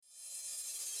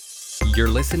You're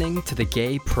listening to The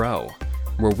Gay Pro,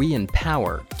 where we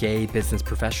empower gay business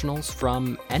professionals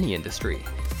from any industry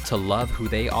to love who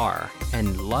they are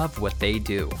and love what they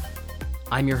do.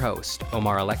 I'm your host,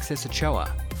 Omar Alexis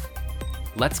Ochoa.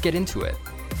 Let's get into it.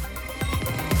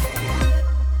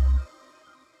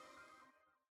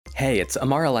 Hey, it's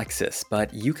Omar Alexis,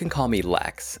 but you can call me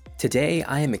Lex. Today,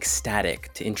 I am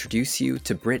ecstatic to introduce you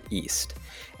to Britt East,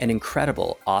 an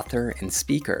incredible author and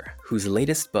speaker whose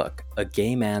latest book, A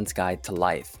Gay Man's Guide to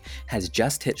Life, has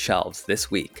just hit shelves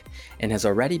this week and has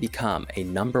already become a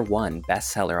 #1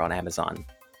 bestseller on Amazon.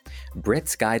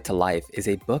 Britt's Guide to Life is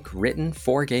a book written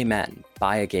for gay men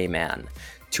by a gay man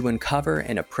to uncover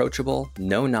an approachable,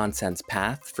 no-nonsense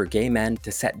path for gay men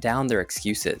to set down their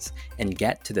excuses and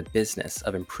get to the business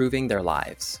of improving their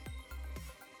lives.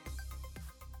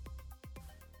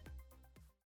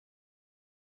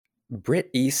 Britt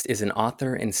East is an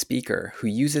author and speaker who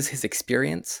uses his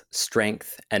experience,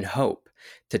 strength, and hope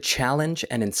to challenge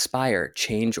and inspire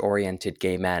change-oriented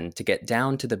gay men to get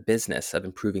down to the business of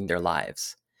improving their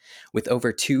lives. With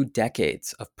over 2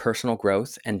 decades of personal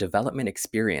growth and development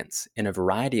experience in a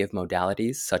variety of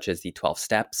modalities such as the 12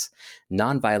 steps,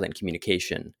 nonviolent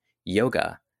communication,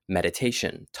 yoga,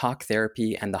 meditation, talk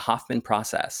therapy, and the Hoffman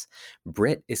process,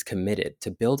 Britt is committed to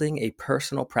building a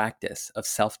personal practice of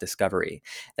self-discovery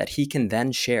that he can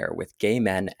then share with gay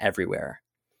men everywhere.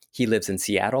 He lives in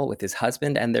Seattle with his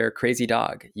husband and their crazy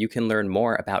dog. You can learn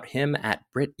more about him at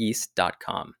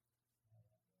britteast.com.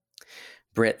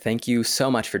 Britt, thank you so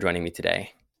much for joining me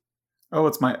today. Oh,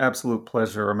 it's my absolute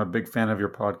pleasure. I'm a big fan of your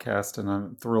podcast, and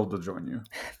I'm thrilled to join you.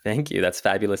 Thank you. That's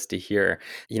fabulous to hear.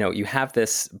 You have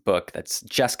this book that's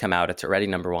just come out. It's already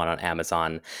 #1 on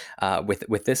Amazon.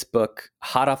 With this book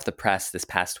hot off the press this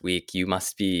past week, you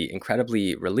must be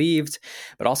incredibly relieved,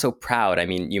 but also proud. I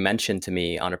mean, you mentioned to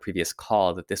me on a previous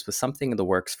call that this was something in the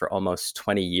works for almost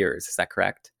 20 years. Is that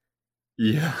correct?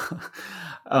 Yeah.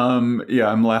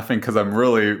 I'm laughing because I'm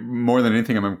really, more than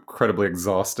anything, I'm incredibly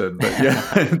exhausted. But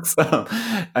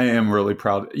yeah, I am really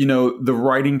proud. The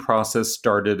writing process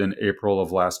started in April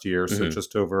of last year, so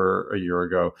just over a year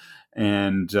ago.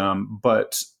 And,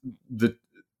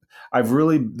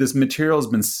 this material has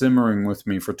been simmering with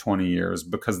me for 20 years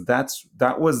because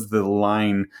that was the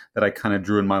line that I kind of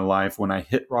drew in my life when I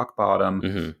hit rock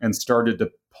bottom and started to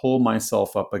pull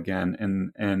myself up again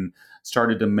and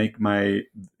started to make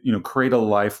create a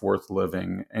life worth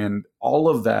living. And all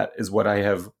of that is what I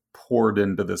have poured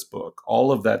into this book.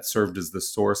 All of that served as the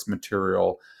source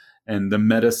material and the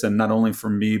medicine, not only for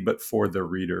me, but for the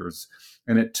readers.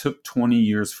 And it took 20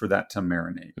 years for that to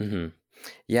marinate. Mm-hmm.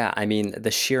 Yeah, I mean,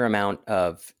 the sheer amount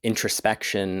of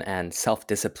introspection and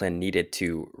self-discipline needed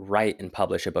to write and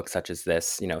publish a book such as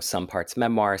this, some parts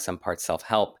memoir, some parts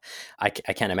self-help. I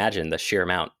can't imagine the sheer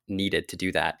amount needed to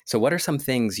do that. So what are some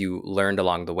things you learned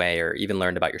along the way or even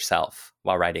learned about yourself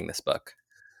while writing this book?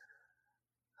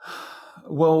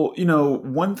 Well,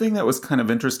 one thing that was kind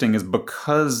of interesting is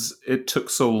because it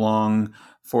took so long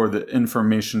for the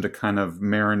information to kind of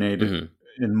marinate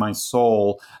in my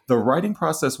soul, the writing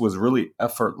process was really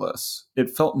effortless. It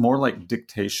felt more like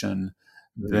dictation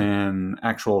than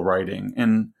actual writing.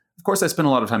 And of course, I spent a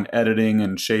lot of time editing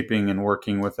and shaping and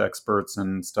working with experts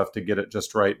and stuff to get it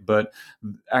just right. But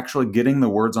actually getting the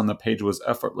words on the page was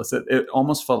effortless. It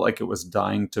almost felt like it was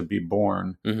dying to be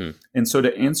born. And so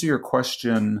to answer your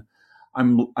question,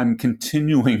 I'm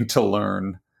continuing to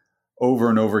learn over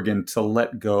and over again to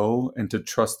let go and to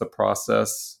trust the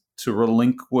process, to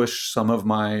relinquish some of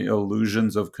my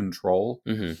illusions of control.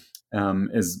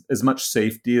 As much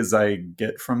safety as I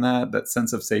get from that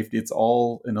sense of safety, it's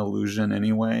all an illusion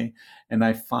anyway. And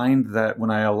I find that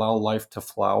when I allow life to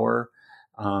flower,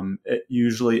 it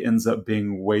usually ends up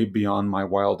being way beyond my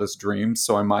wildest dreams.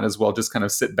 So I might as well just kind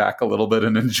of sit back a little bit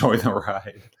and enjoy the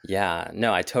ride. Yeah,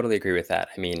 no, I totally agree with that.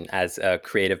 I mean, as a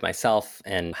creative myself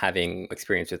and having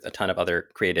experience with a ton of other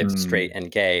creatives, straight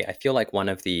and gay, I feel like one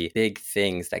of the big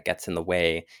things that gets in the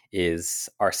way is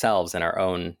ourselves and our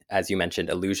own, as you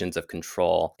mentioned, illusions of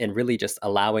control, and really just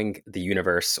allowing the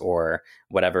universe or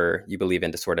whatever you believe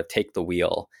in to sort of take the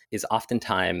wheel is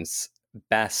oftentimes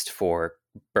best for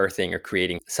birthing or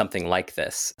creating something like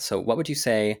this. So what would you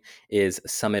say is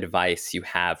some advice you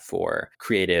have for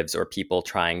creatives or people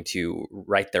trying to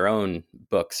write their own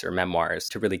books or memoirs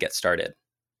to really get started?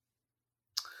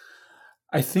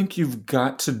 I think you've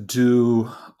got to do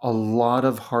a lot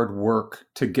of hard work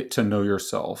to get to know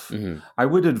yourself. I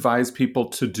would advise people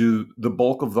to do the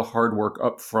bulk of the hard work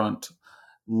up front,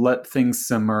 let things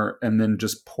simmer, and then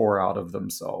just pour out of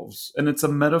themselves. And it's a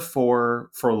metaphor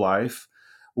for life.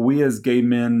 We as gay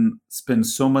men spend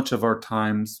so much of our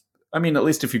times I mean, at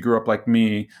least if you grew up like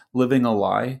me, living a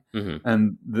lie. Mm-hmm.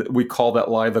 And we call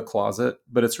that lie the closet,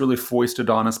 but it's really foisted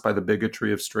on us by the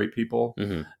bigotry of straight people.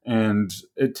 Mm-hmm. And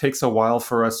it takes a while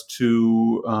for us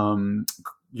to,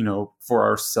 for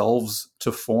ourselves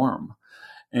to form.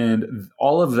 And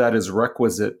all of that is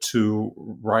requisite to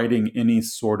writing any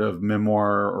sort of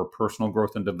memoir or personal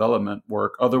growth and development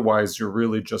work. Otherwise, you're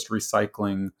really just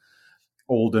recycling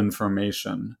old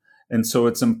information. And so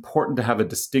it's important to have a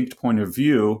distinct point of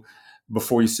view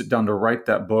before you sit down to write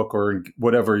that book or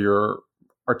whatever your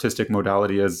artistic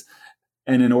modality is.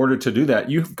 And in order to do that,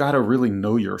 you've got to really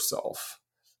know yourself.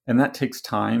 And that takes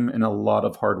time and a lot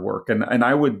of hard work. And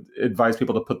I would advise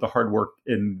people to put the hard work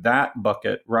in that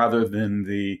bucket rather than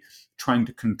the trying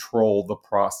to control the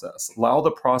process. Allow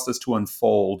the process to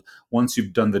unfold once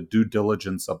you've done the due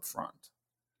diligence up front.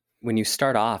 When you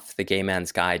start off the Gay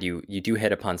Man's Guide, you do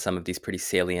hit upon some of these pretty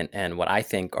salient and what I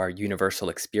think are universal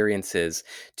experiences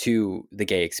to the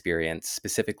gay experience.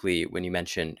 Specifically, when you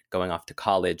mentioned going off to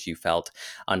college, you felt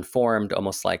unformed,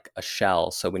 almost like a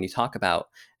shell. So when you talk about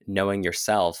knowing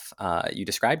yourself, you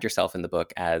described yourself in the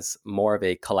book as more of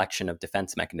a collection of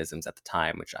defense mechanisms at the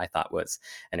time, which I thought was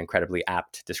an incredibly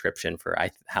apt description for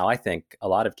how I think a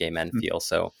lot of gay men feel.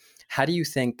 So how do you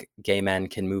think gay men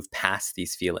can move past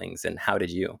these feelings, and how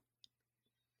did you?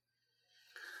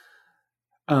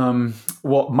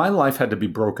 Well, my life had to be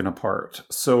broken apart.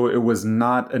 So it was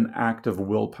not an act of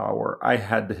willpower. I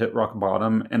had to hit rock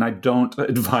bottom, and I don't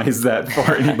advise that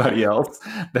for anybody else.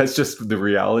 That's just the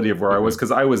reality of where I was,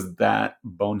 because I was that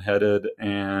boneheaded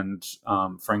and,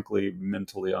 frankly,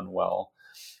 mentally unwell.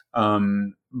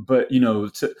 But,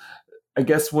 I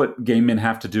guess what gay men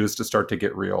have to do is to start to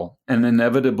get real. And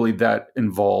inevitably that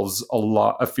involves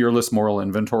a fearless moral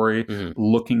inventory,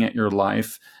 looking at your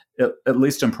life, at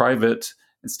least in private,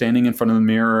 standing in front of the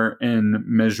mirror and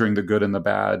measuring the good and the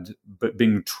bad, but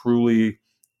being truly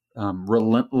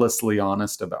relentlessly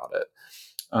honest about it.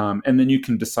 And then you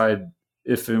can decide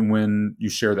if and when you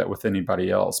share that with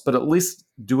anybody else, but at least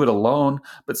do it alone.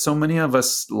 But so many of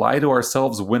us lie to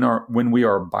ourselves when we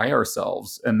are by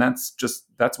ourselves. And that's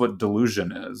what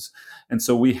delusion is. And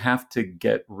so we have to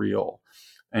get real,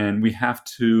 and we have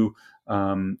to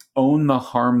own the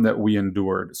harm that we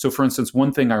endured. So, for instance,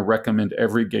 one thing I recommend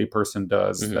every gay person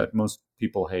does that most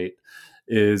people hate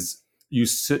is you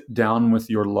sit down with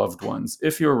your loved ones,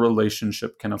 if your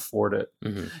relationship can afford it.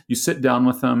 You sit down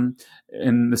with them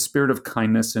in the spirit of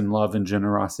kindness and love and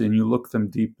generosity, and you look them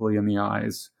deeply in the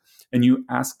eyes, and you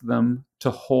ask them to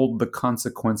hold the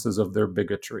consequences of their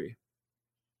bigotry.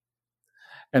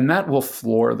 And that will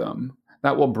floor them.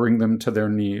 That will bring them to their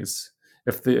knees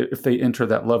if they enter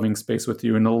that loving space with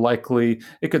you. And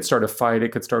it could start a fight,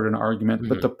 it could start an argument,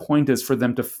 but the point is for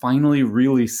them to finally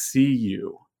really see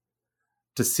you,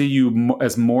 to see you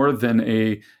as more than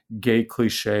a gay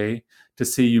cliche, to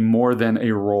see you more than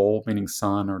a role, meaning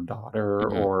son or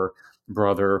daughter or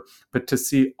brother, but to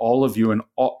see all of you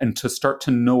and to start to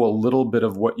know a little bit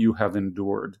of what you have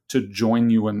endured, to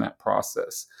join you in that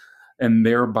process, and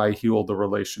thereby heal the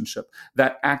relationship.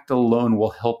 That act alone will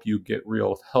help you get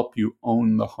real, help you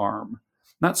own the harm.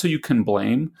 Not so you can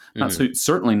blame,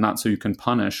 certainly not so you can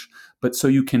punish, but so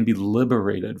you can be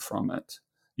liberated from it.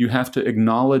 You have to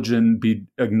acknowledge it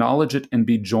and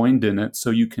be joined in it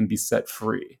so you can be set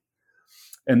free.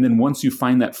 And then once you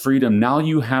find that freedom, now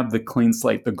you have the clean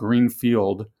slate, the green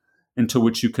field into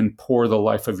which you can pour the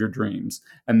life of your dreams.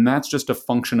 And that's just a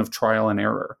function of trial and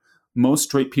error. Most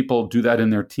straight people do that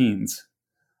in their teens.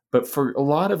 But for a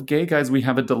lot of gay guys, we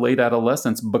have a delayed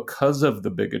adolescence because of the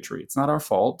bigotry. It's not our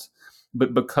fault,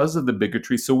 but because of the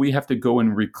bigotry. So we have to go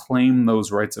and reclaim those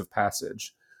rites of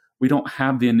passage. We don't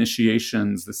have the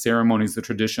initiations, the ceremonies, the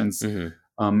traditions in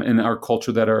our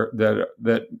culture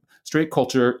that straight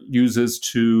culture uses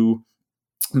to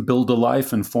build a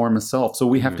life and form a self. So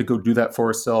we have to go do that for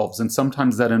ourselves. And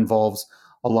sometimes that involves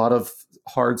a lot of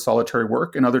hard solitary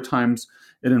work, and other times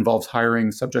it involves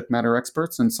hiring subject matter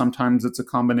experts, and sometimes it's a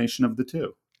combination of the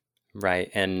two.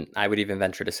 Right. And I would even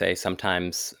venture to say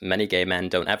sometimes many gay men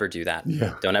don't ever do that,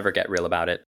 don't ever get real about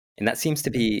it. And that seems to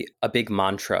be a big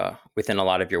mantra within a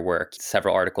lot of your work.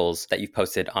 Several articles that you've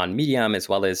posted on Medium, as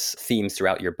well as themes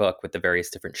throughout your book with the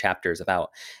various different chapters about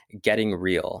getting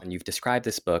real. And you've described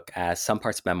this book as some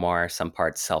parts memoir, some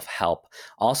parts self-help,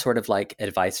 all sort of like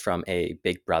advice from a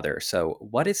big brother. So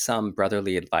what is some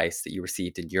brotherly advice that you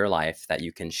received in your life that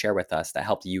you can share with us that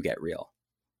helped you get real?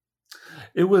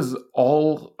 It was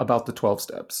all about the 12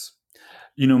 steps.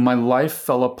 My life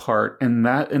fell apart, and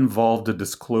that involved a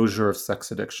disclosure of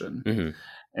sex addiction.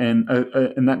 And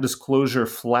that disclosure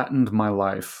flattened my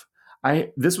life.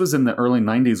 This was in the early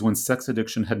 90s when sex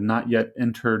addiction had not yet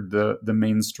entered the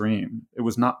mainstream. It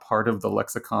was not part of the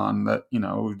lexicon that,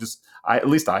 at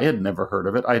least I had never heard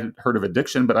of it. I had heard of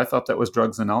addiction, but I thought that was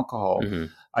drugs and alcohol. Mm-hmm.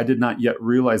 I did not yet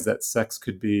realize that sex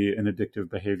could be an addictive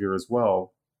behavior as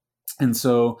well. And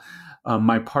so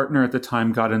my partner at the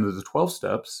time got into the 12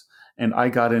 steps, and I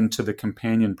got into the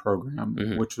companion program,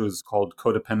 Mm-hmm. which was called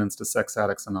Codependence to Sex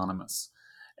Addicts Anonymous.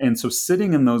 And so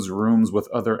sitting in those rooms with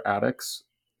other addicts,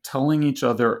 telling each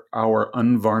other our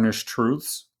unvarnished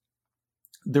truths,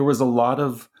 there was a lot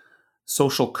of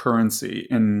social currency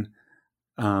in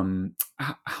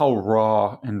how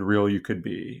raw and real you could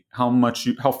be, how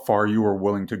far you were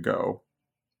willing to go.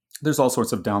 There's all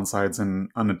sorts of downsides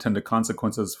and unintended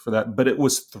consequences for that, but it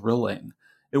was thrilling.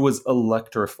 It was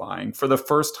electrifying. For the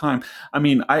first time,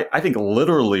 I think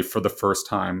literally for the first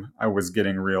time, I was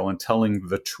getting real and telling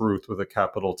the truth with a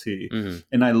capital T. Mm-hmm.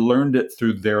 And I learned it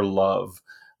through their love.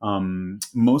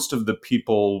 Most of the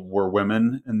people were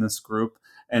women in this group,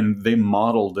 and they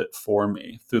modeled it for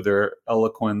me through their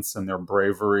eloquence and their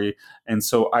bravery. And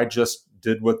so I just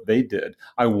did what they did.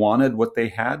 I wanted what they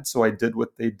had, so I did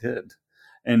what they did.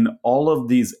 And all of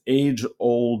these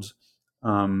age-old,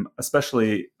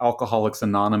 especially Alcoholics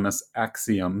Anonymous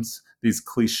axioms, these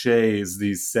cliches,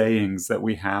 these sayings that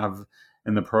we have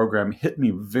in the program hit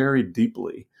me very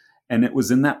deeply. And it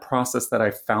was in that process that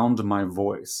I found my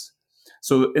voice.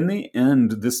 So in the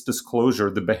end, this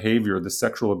disclosure, the behavior, the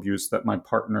sexual abuse that my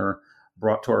partner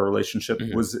brought to our relationship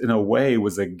Mm-hmm. was, in a way,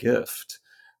 was a gift.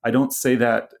 I don't say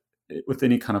that with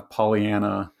any kind of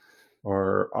Pollyanna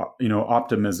or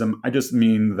optimism. I just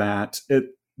mean that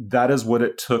that is what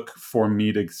it took for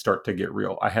me to start to get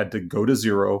real. I had to go to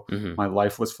zero. Mm-hmm. My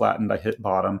life was flattened. I hit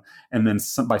bottom. And then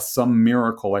by some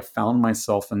miracle, I found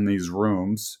myself in these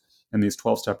rooms, in these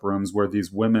 12-step rooms where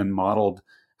these women modeled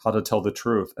how to tell the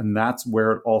truth. And that's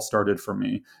where it all started for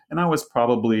me. And I was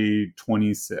probably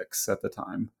 26 at the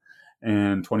time,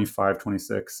 and 25,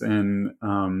 26. And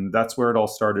that's where it all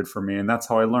started for me. And that's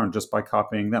how I learned, just by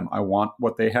copying them. I want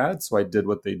what they had, so I did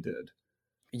what they did.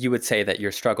 You would say that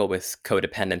your struggle with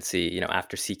codependency,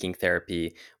 after seeking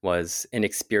therapy, was an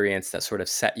experience that sort of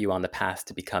set you on the path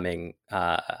to becoming,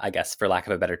 I guess, for lack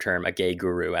of a better term, a gay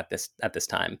guru at this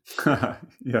time.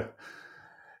 Yeah.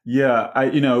 Yeah,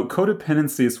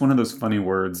 codependency is one of those funny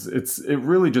words. It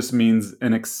really just means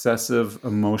an excessive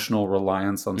emotional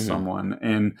reliance on Mm-hmm. someone.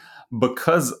 And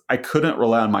because I couldn't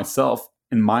rely on myself,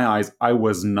 in my eyes, I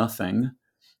was nothing.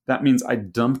 That means I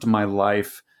dumped my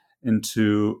life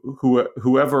into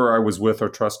whoever I was with or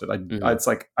trusted. Mm-hmm. It's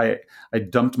like I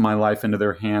dumped my life into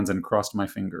their hands and crossed my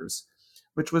fingers,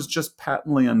 which was just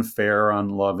patently unfair,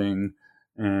 unloving,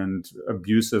 and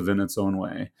abusive in its own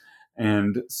way.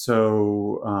 And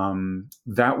so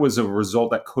that was a result,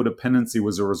 that codependency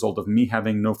was a result of me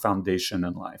having no foundation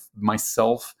in life.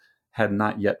 Myself had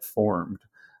not yet formed.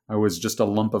 I was just a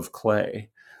lump of clay,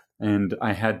 and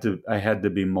I had to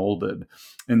be molded.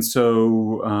 And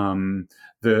so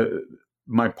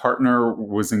my partner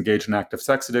was engaged in active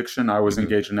sex addiction. I was Mm-hmm.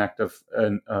 engaged in active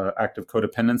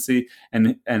codependency,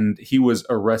 and he was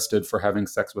arrested for having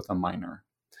sex with a minor.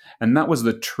 And that was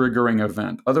the triggering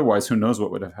event. Otherwise, who knows what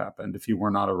would have happened if he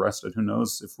were not arrested? Who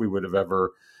knows if we would have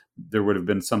there would have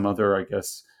been some other, I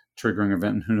guess, triggering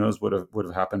event, and who knows what would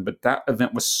have happened. But that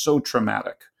event was so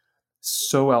traumatic,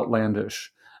 so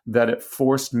outlandish, that it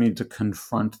forced me to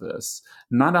confront this,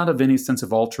 not out of any sense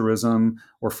of altruism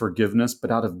or forgiveness,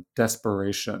 but out of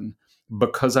desperation.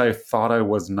 Because I thought I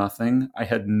was nothing, I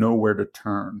had nowhere to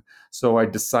turn. So I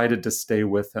decided to stay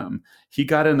with him. He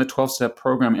got in the 12-step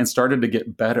program and started to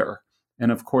get better.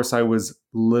 And of course, I was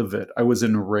livid. I was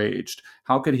enraged.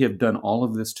 How could he have done all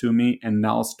of this to me and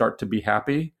now start to be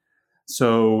happy?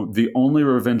 So the only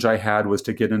revenge I had was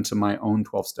to get into my own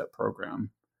 12-step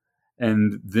program.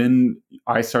 And then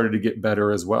I started to get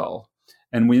better as well.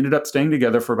 And we ended up staying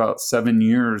together for about 7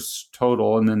 years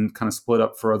total, and then kind of split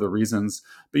up for other reasons.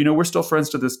 But, we're still friends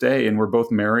to this day, and we're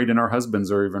both married, and our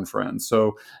husbands are even friends.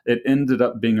 So it ended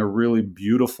up being a really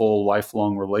beautiful,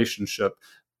 lifelong relationship,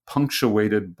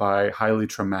 punctuated by highly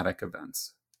traumatic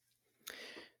events.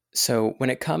 So when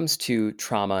it comes to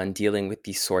trauma and dealing with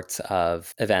these sorts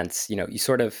of events, you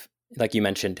sort of, like you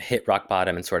mentioned, hit rock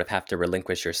bottom and sort of have to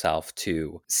relinquish yourself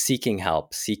to seeking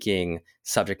help, seeking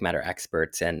subject matter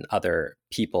experts and other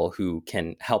people who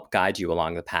can help guide you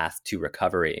along the path to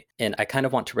recovery. And I kind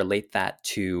of want to relate that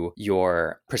to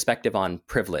your perspective on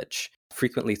privilege.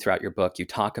 Frequently throughout your book, you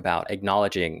talk about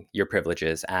acknowledging your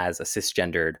privileges as a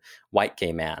cisgendered white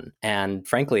gay man. And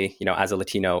frankly, as a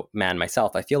Latino man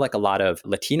myself, I feel like a lot of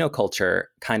Latino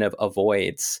culture kind of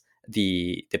avoids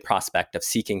the prospect of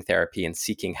seeking therapy and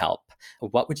seeking help.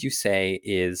 What would you say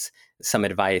is some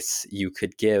advice you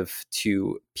could give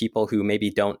to people who maybe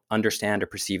don't understand or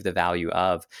perceive the value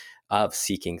of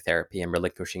seeking therapy and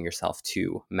relinquishing yourself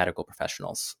to medical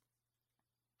professionals?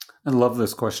 I love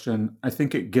this question. I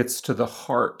think it gets to the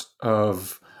heart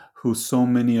of who so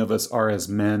many of us are as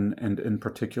men, and in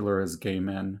particular as gay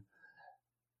men.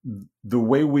 The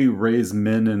way we raise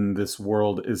men in this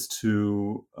world is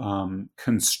to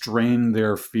constrain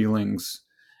their feelings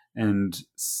and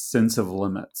sense of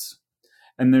limits.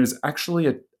 And there's actually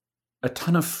a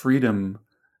ton of freedom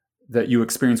that you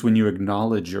experience when you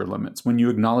acknowledge your limits, when you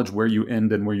acknowledge where you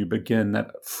end and where you begin.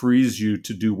 That frees you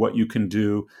to do what you can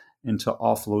do and to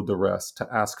offload the rest, to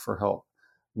ask for help.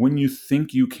 When you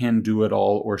think you can do it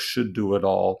all or should do it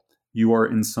all, you are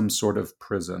in some sort of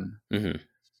prison. Mm-hmm.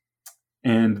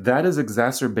 And that is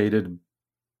exacerbated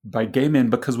by gay men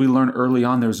because we learn early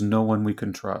on there's no one we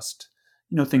can trust.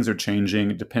 Things are changing.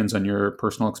 It depends on your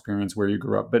personal experience, where you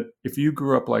grew up. But if you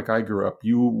grew up like I grew up,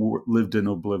 you lived in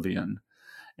oblivion,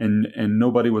 and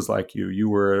nobody was like you. You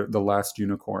were the last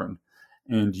unicorn,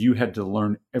 and you had to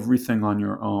learn everything on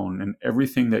your own, and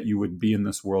everything that you would be in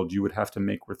this world, you would have to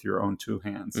make with your own two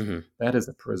hands. Mm-hmm. That is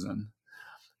a prison.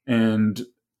 And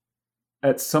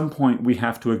at some point we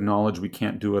have to acknowledge we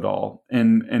can't do it all.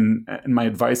 And my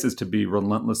advice is to be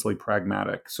relentlessly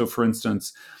pragmatic. So for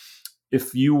instance,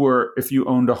 if you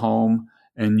owned a home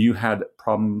and you had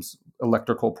problems,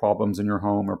 electrical problems in your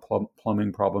home, or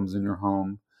plumbing problems in your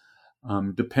home,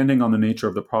 depending on the nature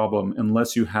of the problem,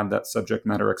 unless you have that subject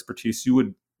matter expertise, you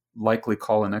would likely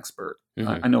call an expert.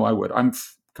 Mm-hmm. I know I would. I'm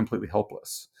completely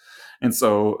helpless. And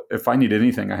so if I need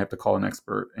anything, I have to call an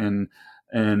expert. And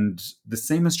the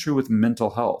same is true with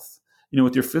mental health.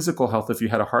 With your physical health, if you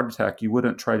had a heart attack, you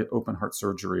wouldn't try to open heart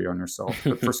surgery on yourself.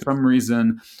 But for some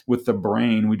reason, with the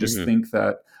brain, we just think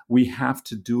that we have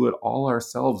to do it all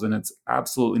ourselves, and it's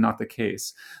absolutely not the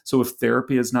case. So if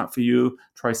therapy is not for you,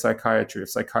 try psychiatry.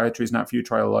 If psychiatry is not for you,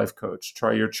 try a life coach,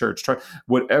 try your church, try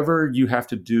whatever you have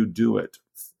to do it.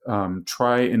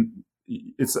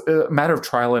 It's a matter of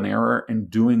trial and error and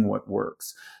doing what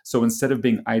works. So instead of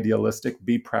being idealistic,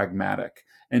 be pragmatic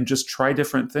and just try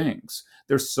different things.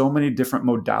 There's so many different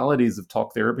modalities of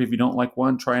talk therapy. If you don't like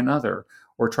one, try another,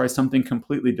 or try something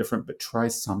completely different, but try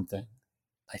something.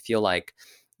 I feel like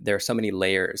there are so many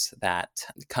layers that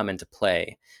come into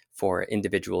play for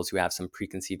individuals who have some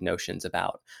preconceived notions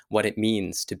about what it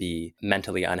means to be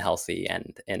mentally unhealthy.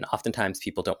 And oftentimes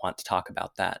people don't want to talk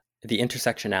about that. The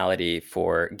intersectionality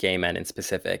for gay men in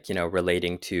specific,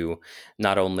 relating to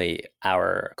not only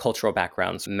our cultural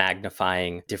backgrounds,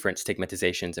 magnifying different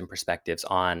stigmatizations and perspectives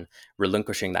on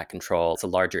relinquishing that control. It's a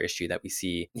larger issue that we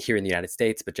see here in the United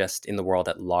States, but just in the world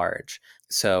at large.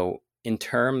 So in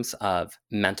terms of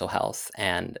mental health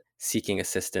and seeking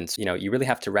assistance, you really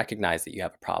have to recognize that you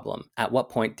have a problem. At what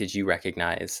point did you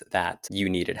recognize that you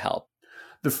needed help?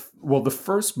 The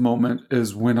first moment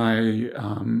is when I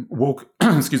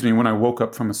when I woke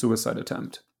up from a suicide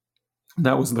attempt.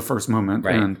 That was the first moment.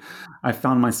 Right. And I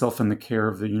found myself in the care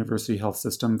of the university health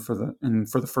system for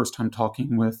the first time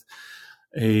talking with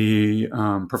a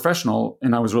professional.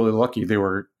 And I was really lucky. They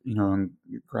were, in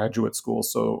graduate school.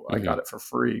 So I got it for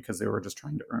free because they were just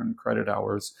trying to earn credit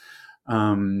hours.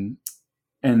 And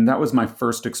that was my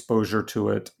first exposure to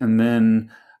it. And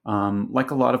then,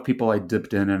 like a lot of people, I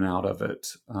dipped in and out of it.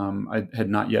 I had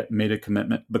not yet made a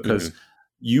commitment because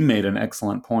you made an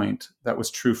excellent point. That was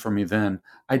true for me then.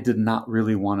 I did not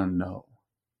really want to know.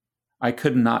 I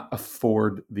could not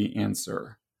afford the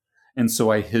answer. And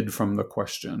so I hid from the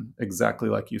question, exactly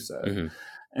like you said.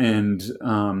 And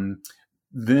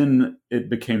then it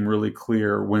became really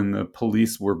clear when the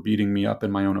police were beating me up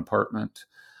in my own apartment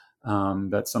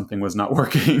that something was not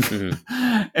working.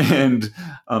 And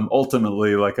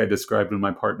ultimately, like I described, when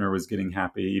my partner was getting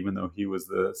happy, even though he was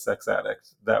the sex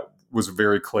addict, that was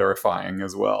very clarifying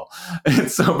as well.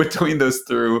 And so between those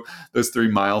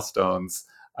three milestones,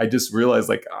 I just realized,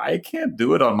 like, I can't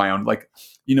do it on my own. Like,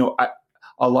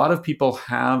 a lot of people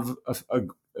have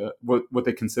what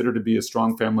they consider to be a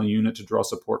strong family unit to draw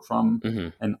support from.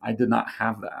 And I did not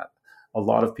have that. A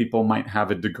lot of people might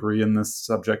have a degree in this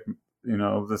subject,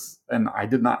 and I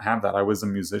did not have that. I was a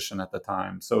musician at the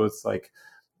time. So it's like,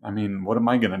 what am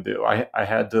I going to do? I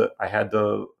had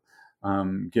to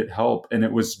get help. And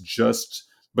it was just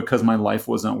because my life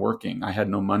wasn't working. I had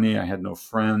no money. I had no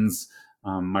friends.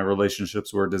 My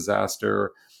relationships were a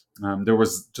disaster. There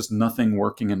was just nothing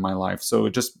working in my life. So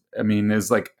it just,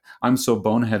 it's like, I'm so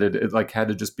boneheaded. It like had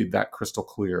to just be that crystal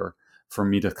clear for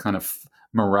me to kind of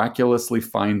miraculously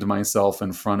find myself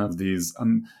in front of these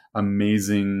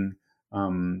amazing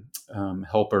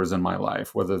helpers in my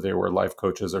life, whether they were life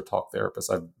coaches or talk therapists.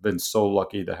 I've been so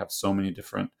lucky to have so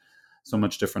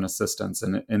much different assistance,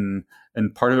 and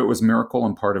part of it was miracle,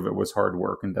 and part of it was hard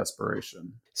work and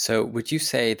desperation. So, would you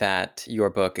say that your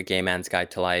book, A Gay Man's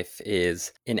Guide to Life,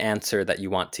 is an answer that you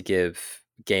want to give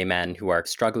gay men who are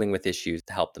struggling with issues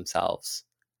to help themselves?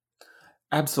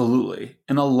 Absolutely.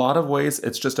 In a lot of ways,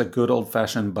 it's just a good old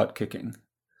fashioned butt kicking.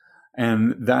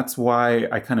 And that's why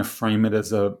I kind of frame it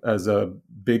as a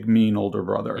big, mean older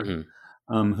brother,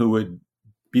 Hmm. who would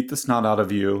beat the snot out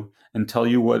of you and tell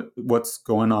you what's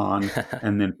going on,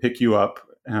 and then pick you up,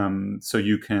 so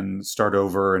you can start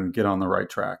over and get on the right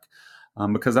track.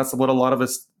 Because that's what a lot of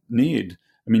us need.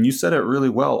 I mean, you said it really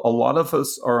well. A lot of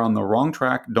us are on the wrong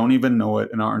track, don't even know it,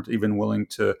 and aren't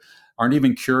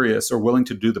even curious or willing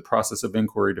to do the process of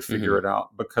inquiry to figure Hmm. it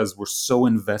out, because we're so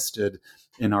invested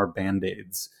in our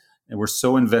band-aids, and we're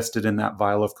so invested in that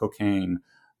vial of cocaine.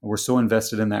 We're so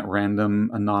invested in that random,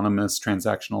 anonymous,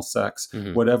 transactional sex.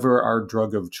 Hmm. Whatever our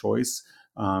drug of choice,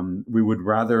 we would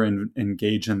rather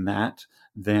engage in that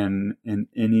than in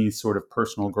any sort of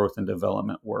personal growth and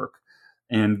development work.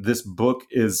 And this book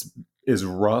is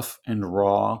rough and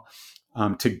raw,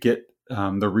 to get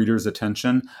the reader's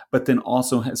attention, but then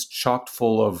also has chocked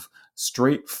full of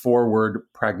straightforward,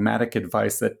 pragmatic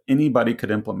advice that anybody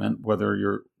could implement, whether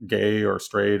you're gay or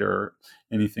straight or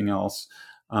anything else,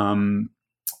 um,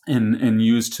 and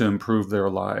use to improve their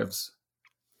lives.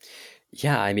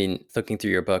 Yeah, I mean, looking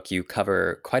through your book, you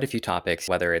cover quite a few topics,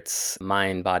 whether it's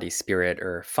mind, body, spirit,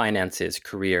 or finances,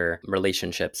 career,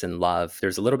 relationships, and love.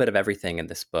 There's a little bit of everything in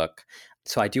this book.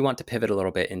 So I do want to pivot a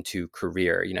little bit into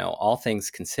career. All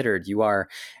things considered, you are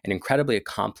an incredibly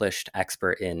accomplished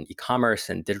expert in e-commerce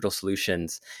and digital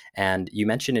solutions. And you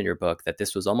mentioned in your book that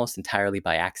this was almost entirely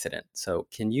by accident. So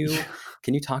can you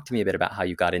talk to me a bit about how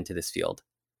you got into this field?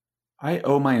 I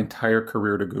owe my entire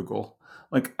career to Google.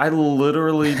 Like, I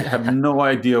literally have no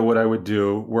idea what I would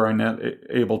do were I not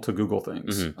able to Google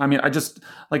things. Hmm. I mean, I just,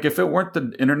 like, if it weren't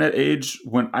the internet age,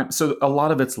 so a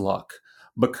lot of it's luck,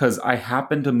 because I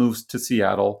happened to move to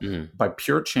Seattle Hmm. by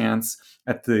pure chance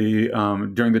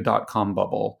during the dot-com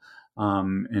bubble,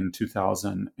 in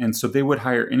 2000. And so they would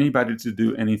hire anybody to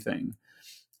do anything.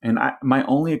 And my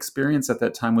only experience at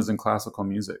that time was in classical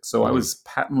music, so I Hmm. was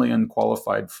patently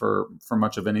unqualified for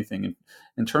much of anything.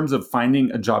 In terms of finding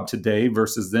a job today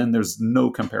versus then, there's no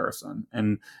comparison,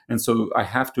 and so I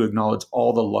have to acknowledge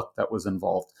all the luck that was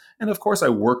involved. And of course, I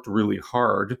worked really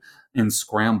hard and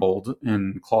scrambled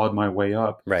and clawed my way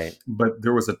up, Right. but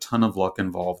there was a ton of luck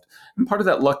involved. And part of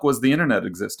that luck was the internet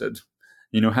existed.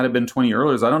 Had it been 20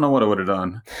 earlier, I don't know what I would have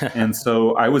done. And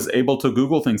so I was able to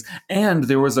Google things. And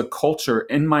there was a culture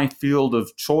in my field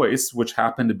of choice, which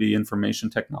happened to be information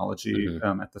technology,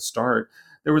 Hmm. at the start.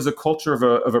 There was a culture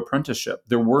of apprenticeship.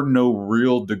 There were no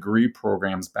real degree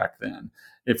programs back then.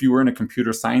 If you were in a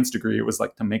computer science degree, it was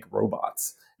like to make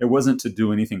robots. It wasn't to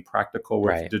do anything practical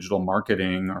with Right. digital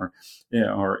marketing,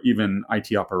 or even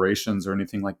IT operations or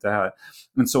anything like that.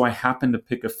 And so I happened to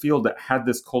pick a field that had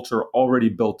this culture already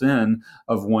built in,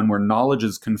 of one where knowledge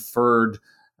is conferred,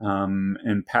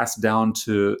 and passed down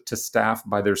to staff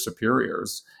by their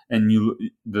superiors, and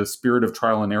the spirit of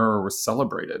trial and error was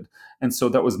celebrated. And so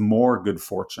that was more good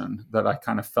fortune that I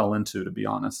kind of fell into, to be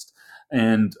honest.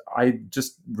 And I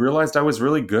just realized I was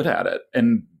really good at it,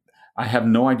 and I have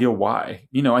no idea why.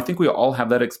 I think we all have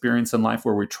that experience in life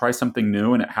where we try something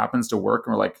new and it happens to work,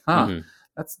 and we're like, huh, Hmm.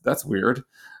 that's weird.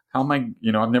 How am I,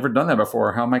 I've never done that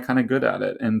before. How am I kind of good at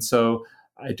it? And so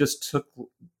I just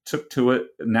took to it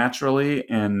naturally,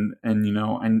 and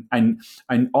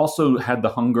I also had the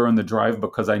hunger and the drive,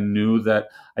 because I knew that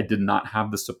I did not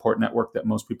have the support network that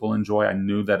most people enjoy. I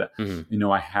knew that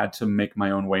Hmm. I had to make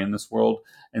my own way in this world,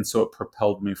 and so it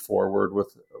propelled me forward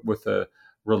with a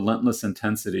relentless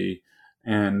intensity,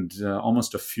 and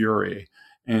almost a fury,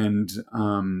 and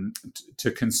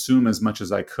to consume as much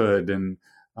as I could, and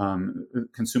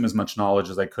consume as much knowledge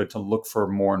as I could, to look for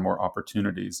more and more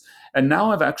opportunities. And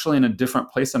now I'm actually in a different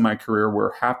place in my career,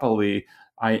 where happily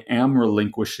I am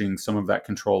relinquishing some of that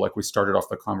control, like we started off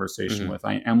the conversation Hmm. with.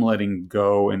 I am letting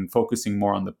go and focusing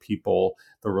more on the people,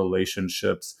 the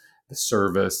relationships, the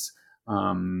service.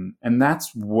 And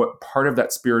that's what part of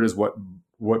that spirit is, what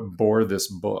bore this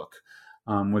book,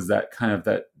 was that kind of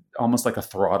that, almost like a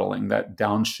throttling, that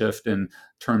downshift in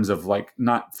terms of, like,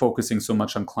 not focusing so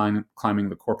much on climbing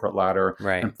the corporate ladder,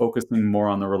 Right. and focusing more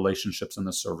on the relationships and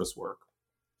the service work.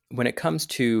 When it comes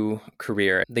to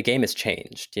career, the game has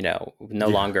changed. No Yeah.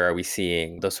 longer are we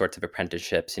seeing those sorts of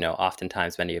apprenticeships.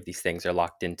 Oftentimes many of these things are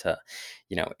locked into,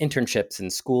 internships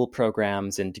and school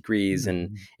programs and degrees, and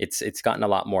Mhm. it's gotten a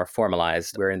lot more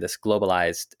formalized. We're in this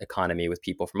globalized economy with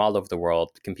people from all over the world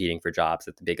competing for jobs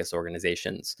at the biggest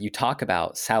organizations. You talk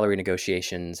about salary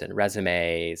negotiations and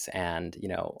resumes and,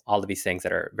 all of these things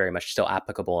that are very much still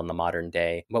applicable in the modern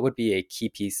day. What would be a key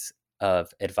piece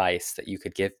of advice that you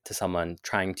could give to someone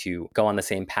trying to go on the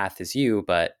same path as you,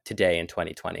 but today in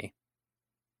 2020?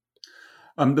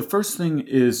 The first thing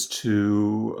is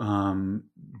to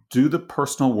do the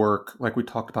personal work, like we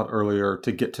talked about earlier,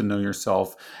 to get to know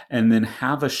yourself, and then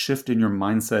have a shift in your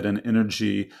mindset and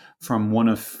energy from one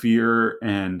of fear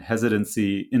and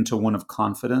hesitancy into one of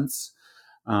confidence.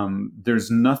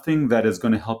 There's nothing that is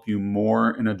going to help you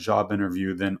more in a job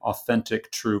interview than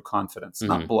authentic, true confidence,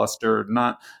 not Hmm. bluster,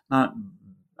 not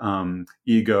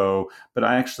ego, but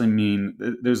I actually mean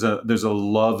there's a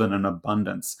love and an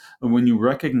abundance. And when you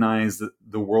recognize that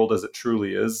the world as it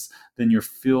truly is, then you're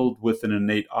filled with an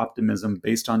innate optimism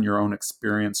based on your own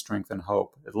experience, strength, and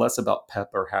hope. It's less about pep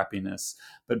or happiness,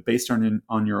 but based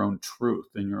on your own truth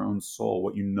and your own soul,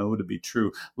 what you know to be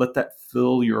true. Let that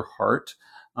fill your heart.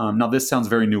 Now, this sounds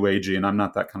very new agey, and I'm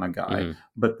not that kind of guy, Hmm.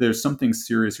 but there's something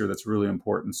serious here that's really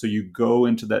important. So you go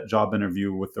into that job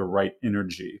interview with the right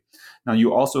energy. Now,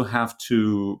 you also have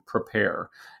to prepare.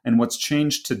 And what's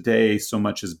changed today so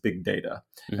much is big data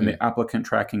and Hmm. the applicant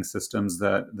tracking systems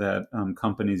that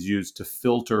companies use to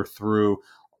filter through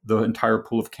the entire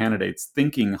pool of candidates,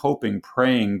 thinking, hoping,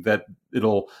 praying that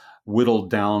it'll whittle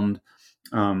down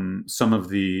some of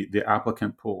the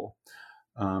applicant pool.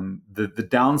 The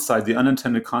downside, the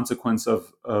unintended consequence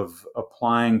of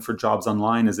applying for jobs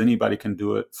online is anybody can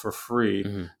do it for free.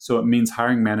 Hmm. So it means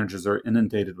hiring managers are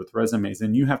inundated with resumes,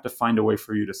 and you have to find a way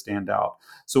for you to stand out.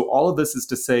 So all of this is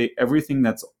to say everything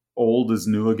that's old is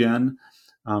new again.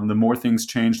 The more things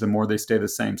change, the more they stay the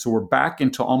same. So we're back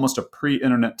into almost a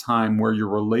pre-internet time where your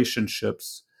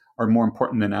relationships are more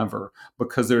important than ever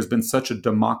because there's been such a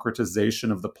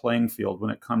democratization of the playing field when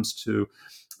it comes to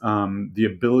the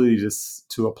ability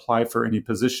to apply for any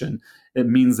position. It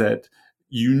means that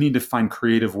you need to find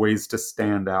creative ways to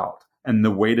stand out. And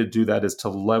the way to do that is to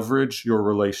leverage your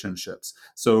relationships.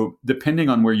 So, depending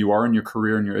on where you are in your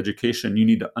career and your education, you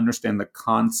need to understand the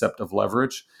concept of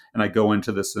leverage. And I go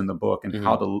into this in the book and Hmm.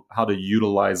 how to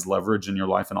utilize leverage in your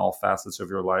life in all facets of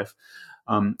your life,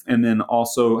 and then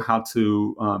also how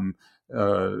to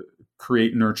uh,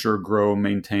 create, nurture, grow,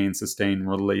 maintain, sustain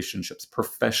relationships,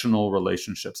 professional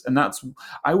relationships. And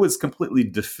I was completely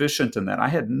deficient in that. I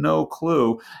had no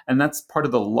clue. And that's part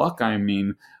of the luck, I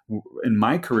mean, in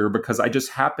my career, because I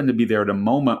just happened to be there at a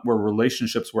moment where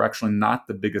relationships were actually not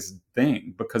the biggest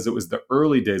thing because it was the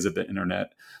early days of the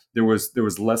internet. There was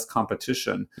less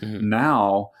competition. Hmm.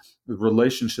 Now,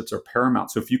 relationships are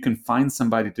paramount. So if you can find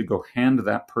somebody to go hand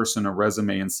that person a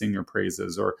resume and sing your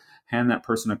praises, or hand that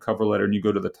person a cover letter and you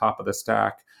go to the top of the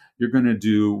stack, you're going to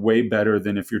do way better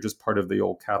than if you're just part of the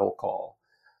old cattle call.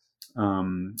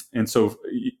 And so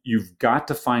you've got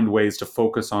to find ways to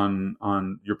focus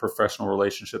on your professional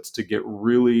relationships to get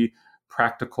really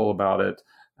practical about it,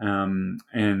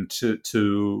 and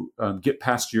to get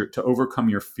past to overcome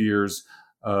your fears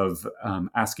of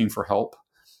asking for help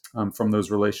from those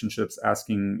relationships,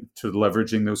 asking to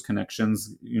leveraging those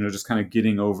connections, just kind of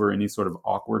getting over any sort of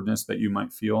awkwardness that you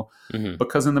might feel. Hmm.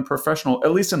 Because in the professional,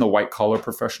 at least in the white collar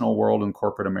professional world in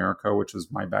corporate America, which is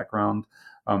my background,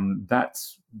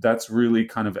 that's really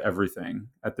kind of everything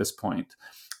at this point.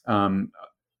 Um,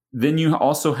 then you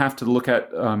also have to look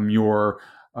at um, your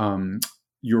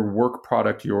work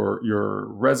product, your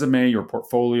resume, your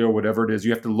portfolio, whatever it is.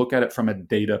 You have to look at it from a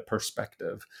data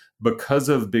perspective. Because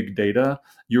of big data,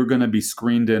 you're going to be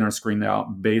screened in or screened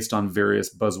out based on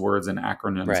various buzzwords and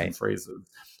acronyms and Right. phrases.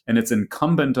 And it's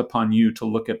incumbent upon you to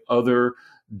look at other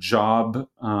job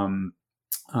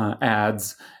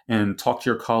ads and talk to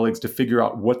your colleagues to figure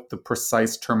out what the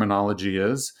precise terminology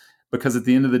is. Because at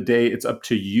the end of the day, it's up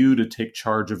to you to take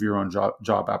charge of your own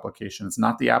job application. It's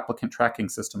not the applicant tracking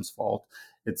system's fault.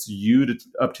 It's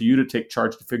up to you to take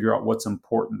charge to figure out what's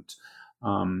important,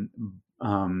 um,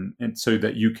 and so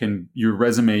that your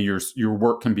resume, your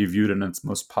work can be viewed in its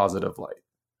most positive light.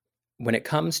 When it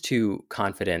comes to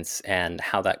confidence and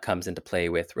how that comes into play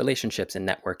with relationships and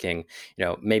networking,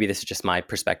 maybe this is just my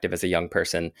perspective as a young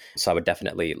person, so I would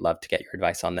definitely love to get your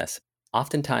advice on this.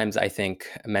 Oftentimes, I think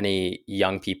many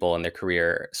young people in their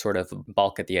career sort of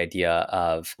balk at the idea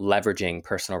of leveraging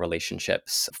personal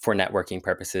relationships for networking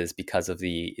purposes because of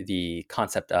the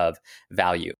concept of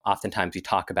value. Oftentimes, we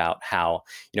talk about how,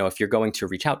 if you're going to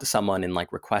reach out to someone and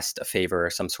like request a favor or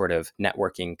some sort of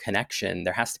networking connection,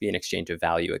 there has to be an exchange of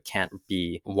value. It can't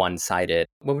be one-sided.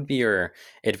 What would be your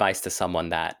advice to someone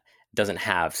that doesn't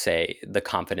have, say, the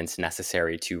confidence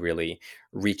necessary to really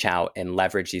reach out and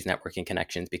leverage these networking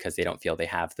connections because they don't feel they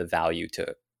have the value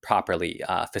to properly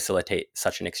facilitate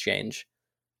such an exchange?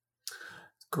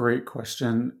 Great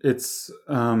question. There's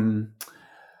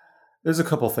a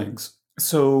couple things.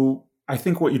 So I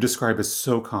think what you describe is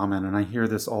so common, and I hear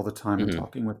this all the time in Hmm.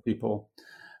 talking with people.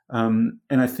 And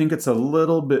I think it's a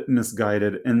little bit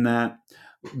misguided in that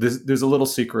there's a little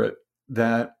secret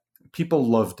that people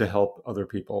love to help other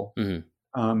people.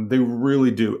 Hmm. They really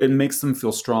do. It makes them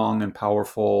feel strong and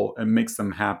powerful. It makes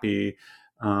them happy.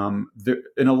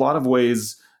 In a lot of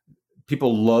ways,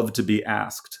 people love to be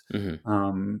asked. Hmm.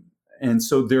 Um, and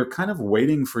so they're kind of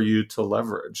waiting for you to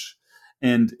leverage.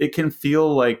 And it can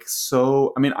feel like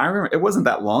so. I mean, I remember it wasn't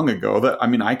that long ago that, I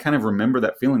mean, I kind of remember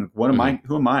that feeling. What am Hmm. I?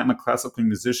 Who am I? I'm a classical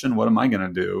musician. What am I going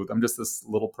to do? I'm just this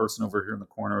little person over here in the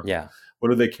corner. Yeah. What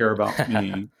do they care about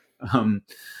me? Um,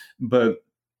 but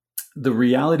the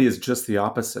reality is just the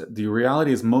opposite. The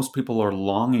reality is most people are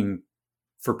longing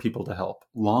for people to help,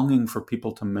 longing for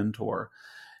people to mentor.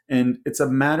 And it's a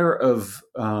matter of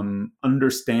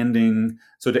understanding.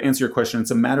 So, to answer your question,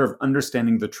 it's a matter of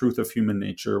understanding the truth of human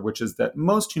nature, which is that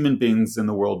most human beings in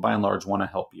the world, by and large, want to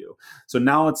help you. So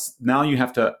now you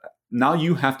have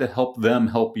to help them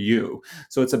help you.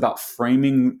 So it's about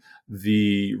framing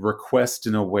the request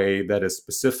in a way that is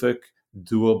specific,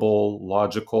 doable,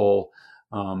 logical,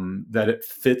 that it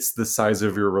fits the size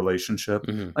of your relationship.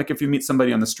 Hmm. Like if you meet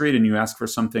somebody on the street and you ask for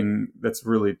something that's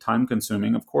really time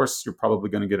consuming, of course, you're probably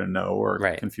going to get a no or a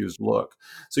Right. confused look.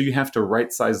 So you have to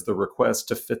right size the request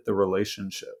to fit the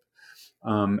relationship.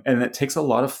 And it takes a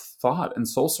lot of thought and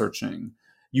soul searching.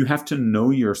 You have to know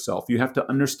yourself. You have to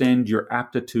understand your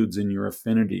aptitudes and your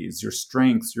affinities, your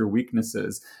strengths, your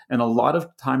weaknesses. And a lot of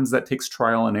times that takes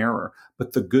trial and error.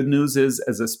 But the good news is,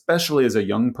 especially as a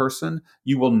young person,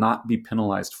 you will not be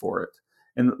penalized for it.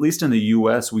 And at least in the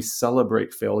US, we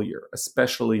celebrate failure,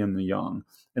 especially in the young.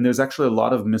 And there's actually a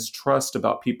lot of mistrust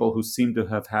about people who seem to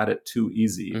have had it too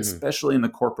easy, Hmm. especially in the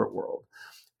corporate world.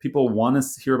 People want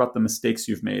to hear about the mistakes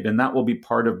you've made, and that will be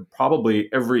part of probably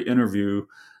every interview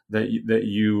that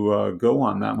you go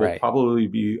on. That will Right. probably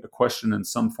be a question in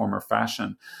some form or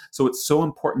fashion. So it's so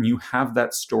important you have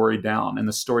that story down, and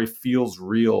the story feels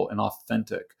real and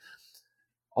authentic.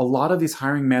 A lot of these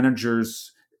hiring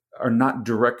managers are not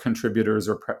direct contributors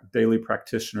or daily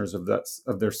practitioners of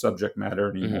their subject matter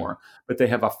Hmm. anymore, but they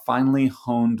have a finely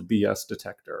honed BS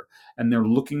detector, and they're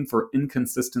looking for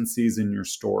inconsistencies in your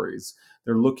stories.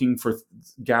 They're looking for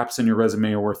gaps in your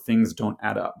resume or where things don't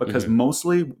add up, because Hmm.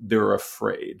 mostly they're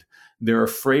afraid. They're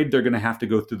afraid they're going to have to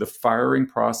go through the firing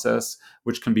process,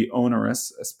 which can be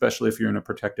onerous, especially if you're in a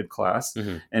protected class,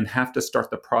 Hmm. and have to start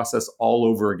the process all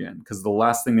over again, because the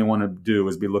last thing they want to do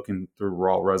is be looking through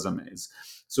raw resumes.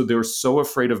 So they're so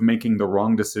afraid of making the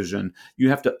wrong decision. You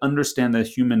have to understand the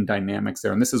human dynamics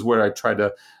there. And this is where I try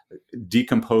to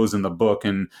decompose in the book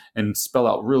and spell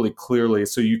out really clearly,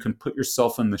 so you can put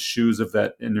yourself in the shoes of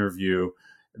that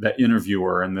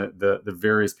interviewer, and the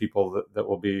various people that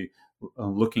will be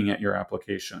looking at your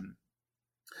application.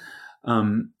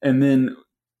 And then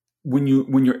when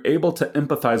you're able to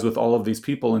empathize with all of these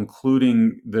people,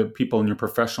 including the people in your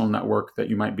professional network that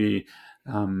you might be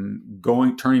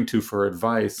turning to for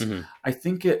advice, Hmm. I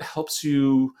think it helps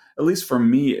you. At least for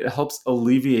me, it helps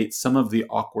alleviate some of the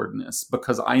awkwardness,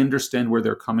 because I understand where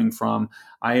they're coming from.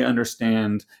 I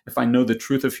understand, if I know the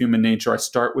truth of human nature, I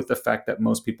start with the fact that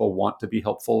most people want to be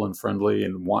helpful and friendly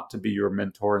and want to be your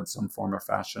mentor in some form or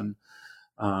fashion.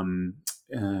 Um,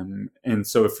 and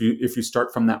so if you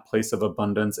start from that place of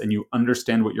abundance and you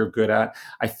understand what you're good at,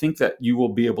 I think that you will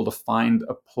be able to find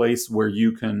a place where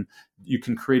you can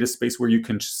create a space where you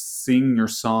can sing your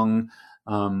song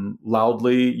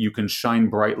loudly. You can shine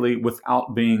brightly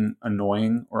without being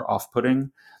annoying or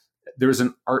off-putting. There's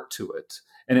an art to it,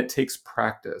 and it takes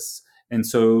practice. And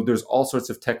so there's all sorts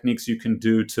of techniques you can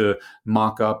do to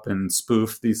mock up and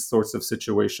spoof these sorts of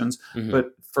situations. Hmm.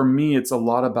 But for me, it's a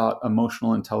lot about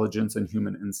emotional intelligence and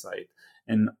human insight,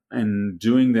 and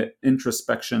doing the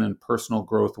introspection and personal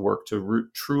growth work to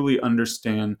truly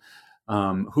understand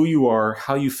who you are,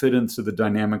 how you fit into the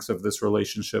dynamics of this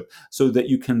relationship, so that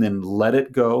you can then let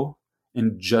it go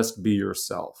and just be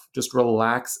yourself. Just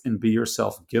relax and be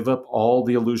yourself. Give up all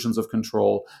the illusions of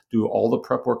control. Do all the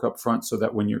prep work up front so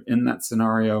that when you're in that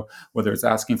scenario, whether it's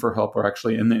asking for help or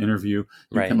actually in the interview,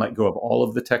 you can Right. let go of all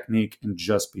of the technique and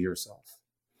just be yourself.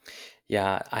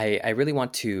 Yeah, I really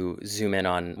want to zoom in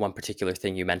on one particular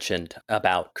thing you mentioned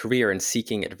about career and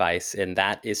seeking advice, and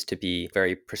that is to be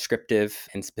very prescriptive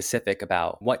and specific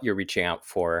about what you're reaching out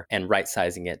for and right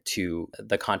sizing it to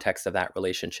the context of that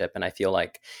relationship. And I feel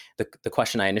like the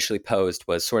question I initially posed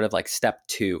was sort of like step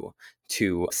two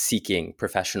to seeking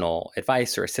professional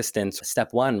advice or assistance. Step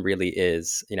one really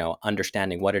is,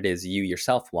 understanding what it is you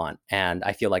yourself want. And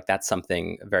I feel like that's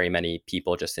something very many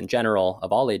people just in general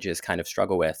of all ages kind of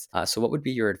struggle with. So what would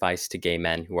be your advice to gay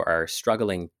men who are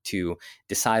struggling to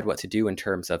decide what to do in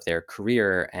terms of their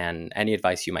career, and any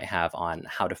advice you might have on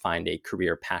how to find a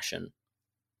career passion?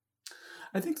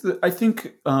 I think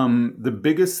the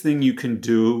biggest thing you can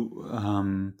do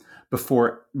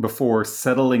before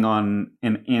settling on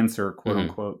an answer, quote Hmm.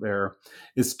 unquote, there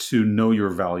is to know your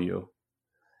value.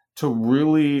 To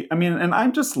really, I mean, and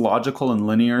I'm just logical and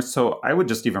linear, so I would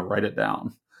just even write it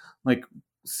down. Like,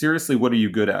 seriously, what are you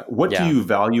good at? What do Yeah. you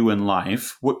value in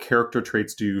life? What character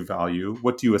traits do you value?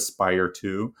 What do you aspire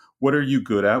to? What are you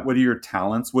good at? What are your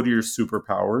talents? What are your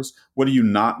superpowers? What are you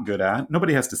not good at?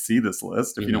 Nobody has to see this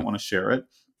list if you don't Hmm. want to share it.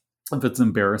 If it's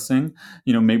embarrassing,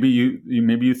 maybe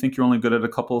maybe you think you're only good at a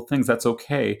couple of things. That's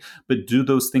okay, but do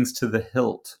those things to the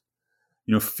hilt.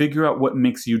 Figure out what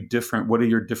makes you different. What are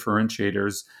your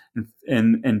differentiators,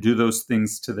 and do those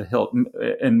things to the hilt.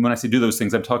 And when I say do those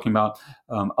things, I'm talking about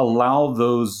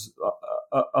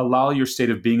allow your state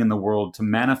of being in the world to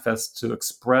manifest, to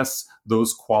express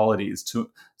those qualities,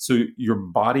 so your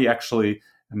body actually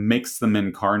makes them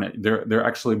incarnate. They're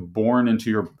actually born into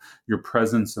your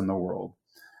presence in the world.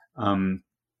 And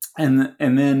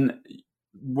then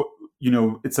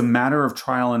it's a matter of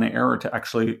trial and error to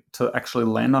actually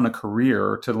land on a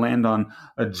career, to land on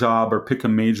a job, or pick a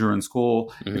major in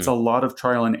school. It's Hmm. a lot of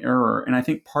trial and error, and I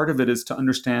think part of it is to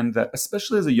understand that,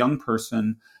 especially as a young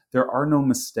person, there are no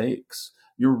mistakes.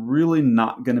 You're really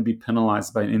not going to be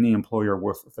penalized by any employer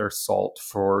worth their salt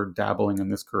for dabbling in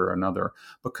this career or another,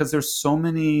 because there's so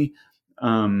many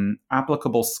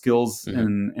applicable skills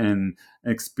Hmm. and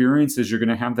experiences you're going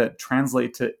to have that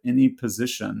translate to any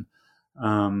position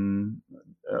um,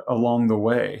 along the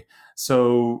way.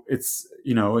 So it's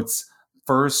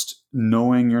first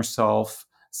knowing yourself.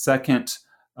 Second,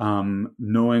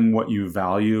 knowing what you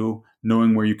value,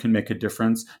 knowing where you can make a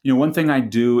difference. One thing I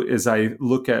do is I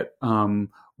look at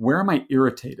where am I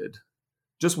irritated?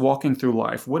 Just walking through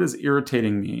life, what is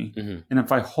irritating me? Hmm. And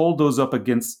if I hold those up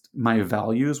against my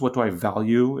values, what do I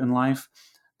value in life?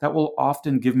 That will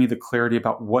often give me the clarity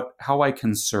about how I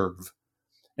can serve.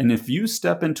 And if you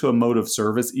step into a mode of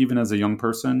service, even as a young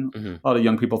person, Hmm. a lot of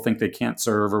young people think they can't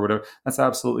serve or whatever. That's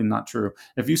absolutely not true.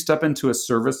 If you step into a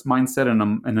service mindset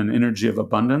and an energy of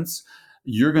abundance,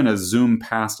 you're going to zoom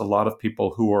past a lot of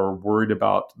people who are worried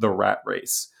about the rat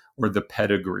race or the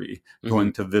pedigree, Hmm.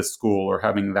 going to this school or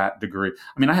having that degree.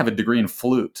 I mean, I have a degree in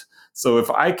flute. So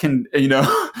if I can,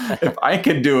 if I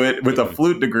can do it with a Hmm.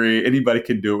 flute degree, anybody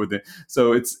can do it with it.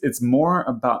 So it's more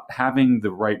about having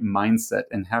the right mindset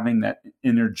and having that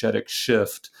energetic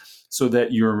shift, so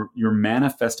that you're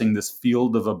manifesting this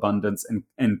field of abundance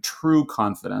and true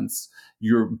confidence.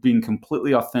 You're being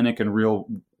completely authentic and real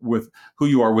with who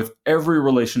you are with every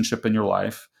relationship in your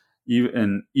life,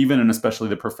 even and especially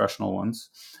the professional ones.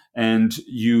 And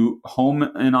you home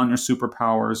in on your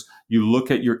superpowers. You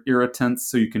look at your irritants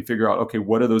so you can figure out, okay,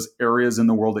 what are those areas in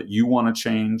the world that you want to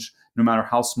change, no matter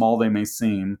how small they may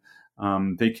seem.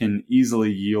 They can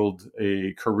easily yield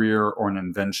a career or an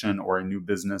invention or a new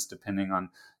business, depending on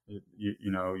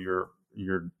your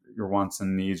wants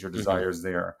and needs, your Hmm. desires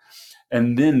there.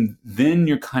 And then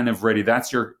you're kind of ready.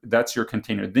 That's your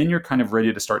container. Then you're kind of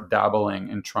ready to start dabbling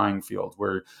in trying fields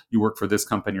where you work for this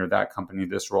company or that company,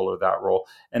 this role or that role.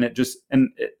 And it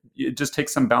just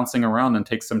takes some bouncing around and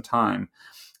takes some time.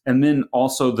 And then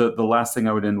also the last thing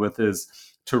I would end with is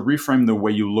to reframe the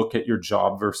way you look at your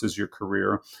job versus your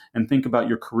career, and think about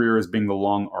your career as being the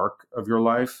long arc of your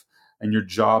life, and your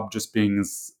job just being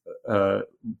uh,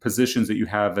 positions that you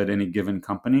have at any given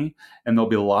company. And there'll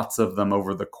be lots of them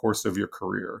over the course of your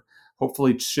career.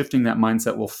 Hopefully, shifting that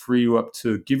mindset will free you up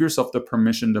to give yourself the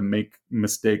permission to make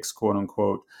mistakes, quote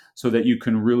unquote, so that you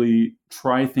can really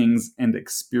try things and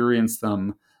experience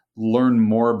them, learn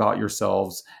more about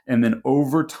yourselves, and then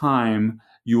over time,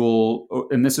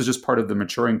 and this is just part of the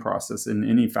maturing process in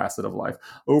any facet of life.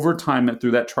 Over time,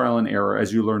 through that trial and error,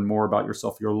 as you learn more about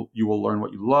yourself, you will learn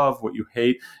what you love, what you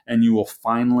hate, and you will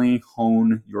finally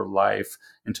hone your life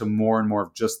into more and more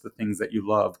of just the things that you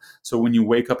love. So when you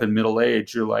wake up in middle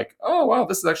age, you're like, oh, wow,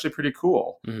 this is actually pretty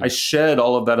cool. I shed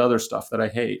all of that other stuff that I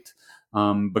hate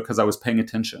because I was paying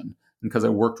attention and because I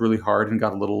worked really hard and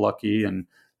got a little lucky and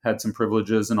had some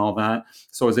privileges and all that.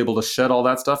 So I was able to shed all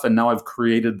that stuff. And now I've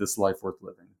created this life worth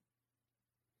living.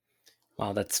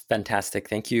 Wow, that's fantastic.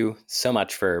 Thank you so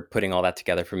much for putting all that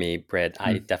together for me, Britt.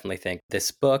 I definitely think this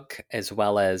book, as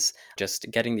well as just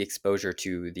getting the exposure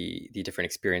to the different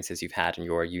experiences you've had in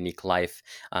your unique life,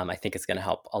 I think it's going to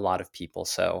help a lot of people.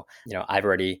 So, I've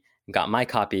already got my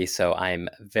copy, so I'm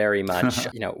very much,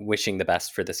 wishing the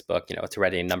best for this book. It's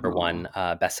already a number one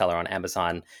bestseller on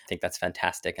Amazon. I think that's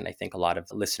fantastic. And I think a lot of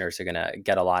listeners are going to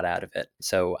get a lot out of it.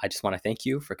 So I just want to thank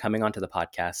you for coming onto the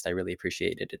podcast. I really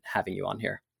appreciated having you on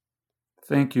here.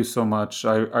 Thank you so much.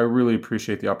 I really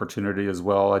appreciate the opportunity as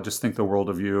well. I just think the world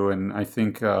of you, and I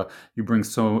think you bring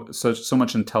so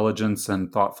much intelligence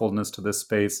and thoughtfulness to this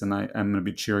space, and I'm going to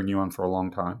be cheering you on for a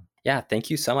long time. Yeah, thank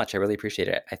you so much. I really appreciate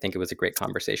it. I think it was a great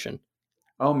conversation.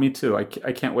 Oh, me too. I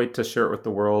can't wait to share it with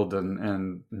the world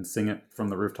and sing it from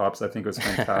the rooftops. I think it was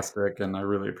fantastic, and I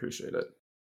really appreciate it.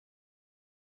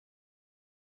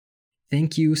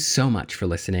 Thank you so much for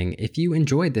listening. If you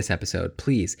enjoyed this episode,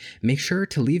 please make sure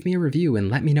to leave me a review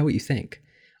and let me know what you think.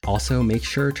 Also, make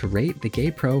sure to rate The Gay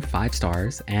Pro 5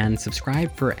 stars and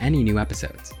subscribe for any new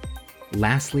episodes.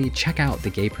 Lastly, check out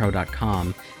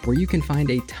thegaypro.com, where you can find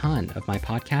a ton of my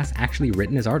podcasts actually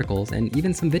written as articles and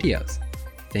even some videos.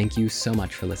 Thank you so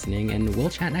much for listening, and we'll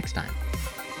chat next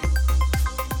time.